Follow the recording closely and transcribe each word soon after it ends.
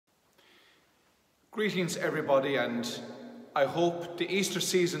Greetings everybody, and I hope the Easter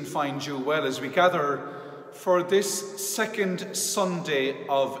season finds you well as we gather for this second Sunday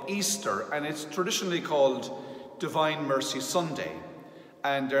of Easter, and it's traditionally called Divine Mercy Sunday.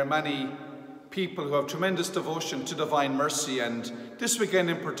 And there are many people who have tremendous devotion to Divine Mercy, and this weekend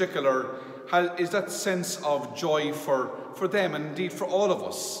in particular is that sense of joy for them and indeed for all of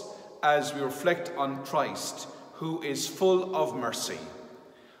us as we reflect on Christ, who is full of mercy.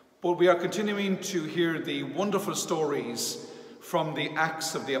 But we are continuing to hear the wonderful stories from the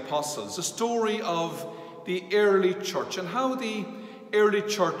Acts of the Apostles, the story of the early church and how the early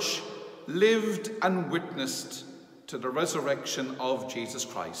church lived and witnessed to the resurrection of Jesus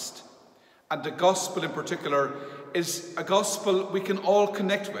Christ. And the gospel in particular is a gospel we can all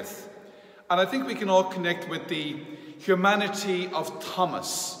connect with. And I think we can all connect with the humanity of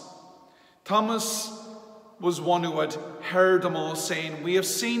Thomas. Thomas was one who had heard them all saying, "We have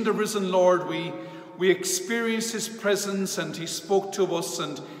seen the risen Lord, we experienced his presence, and he spoke to us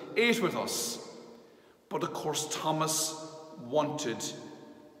and ate with us." But of course, Thomas wanted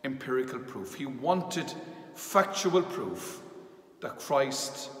empirical proof. He wanted factual proof that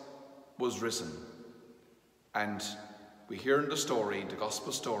Christ was risen. And we hear in the story, the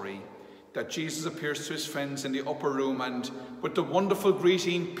gospel story, that Jesus appears to his friends in the upper room and with the wonderful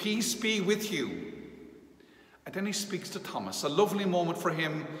greeting, "Peace be with you." And then he speaks to Thomas, a lovely moment for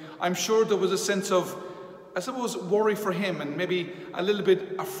him. I'm sure there was a sense of, I suppose, worry for him and maybe a little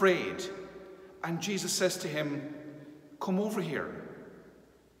bit afraid. And Jesus says to him, "Come over here.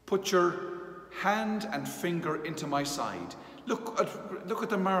 Put your hand and finger into my side. Look at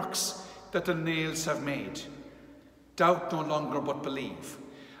the marks that the nails have made. Doubt no longer, but believe."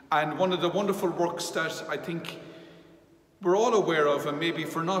 And one of the wonderful works that I think we're all aware of, and maybe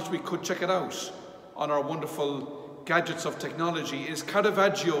if we're not, we could check it out on our wonderful gadgets of technology, is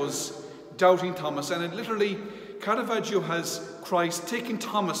Caravaggio's Doubting Thomas. And it literally, Caravaggio has Christ taking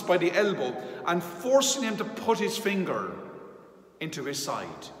Thomas by the elbow and forcing him to put his finger into his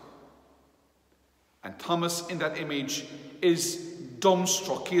side. And Thomas in that image is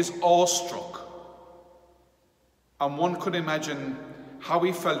dumbstruck, he is awestruck. And one could imagine how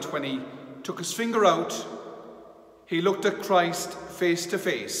he felt when he took his finger out, he looked at Christ face to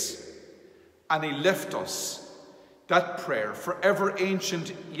face, and he left us that prayer, forever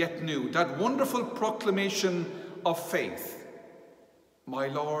ancient yet new, that wonderful proclamation of faith, "My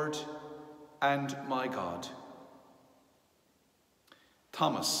Lord and my God."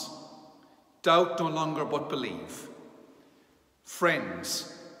 Thomas, doubt no longer but believe. Friends,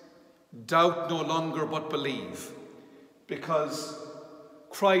 doubt no longer but believe, because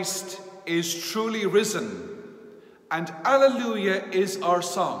Christ is truly risen, and Alleluia is our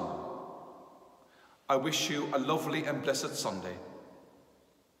song. I wish you a lovely and blessed Sunday.